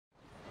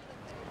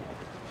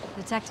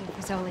Detective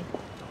Rizzoli,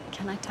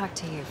 can I talk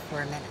to you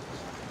for a minute?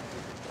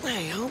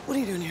 Hey, Hope, what are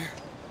you doing here?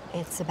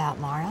 It's about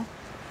Mara.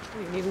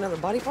 You need another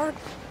body part?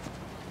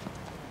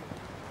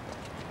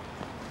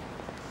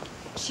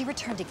 She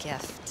returned a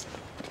gift.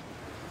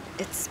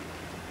 It's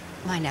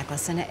my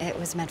necklace, and it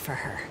was meant for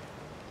her.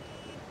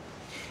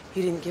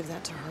 You didn't give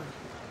that to her.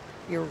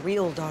 Your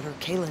real daughter,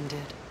 Kaylin, did.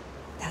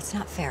 That's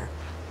not fair.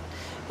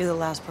 You're the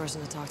last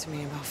person to talk to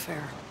me about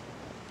fair.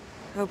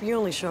 Hope, you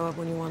only show up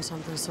when you want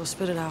something, so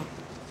spit it out.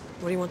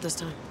 What do you want this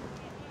time?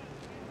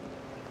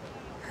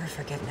 Her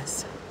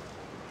forgiveness.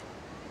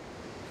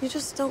 You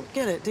just don't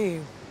get it, do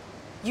you?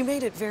 You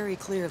made it very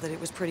clear that it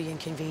was pretty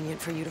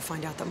inconvenient for you to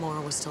find out that Mara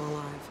was still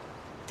alive.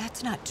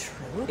 That's not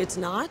true. It's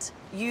not?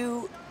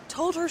 You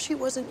told her she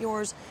wasn't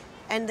yours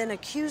and then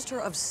accused her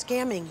of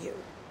scamming you.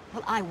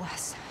 Well, I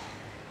was.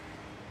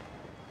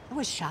 It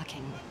was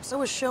shocking. So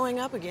was showing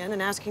up again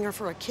and asking her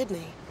for a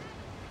kidney.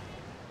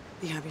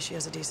 Be happy she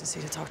has the decency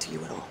to talk to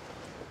you at all.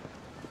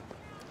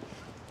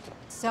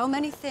 So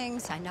many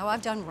things I know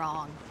I've done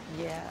wrong.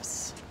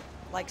 Yes.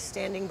 Like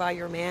standing by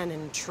your man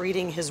and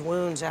treating his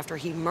wounds after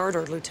he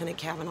murdered Lieutenant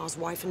Kavanaugh's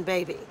wife and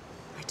baby.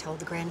 I told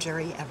the grand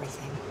jury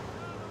everything.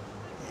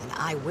 And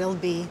I will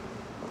be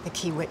the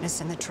key witness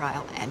in the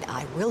trial, and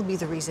I will be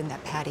the reason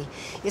that Patty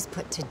is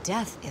put to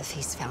death if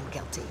he's found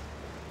guilty.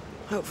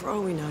 Hope, for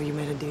all we know, you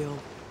made a deal.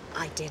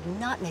 I did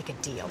not make a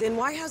deal. Then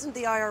why hasn't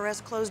the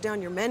IRS closed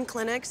down your men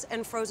clinics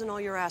and frozen all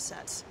your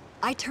assets?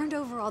 I turned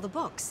over all the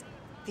books.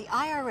 The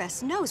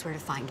IRS knows where to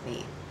find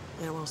me.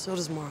 Yeah, well, so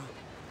does Mara.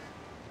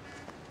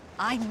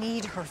 I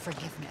need her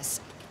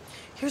forgiveness.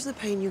 Here's the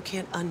pain you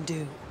can't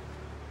undo.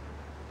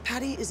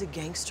 Patty is a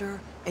gangster,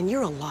 and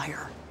you're a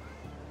liar.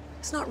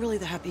 It's not really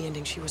the happy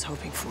ending she was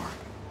hoping for.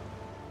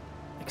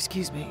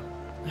 Excuse me,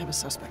 I have a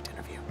suspect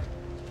interview.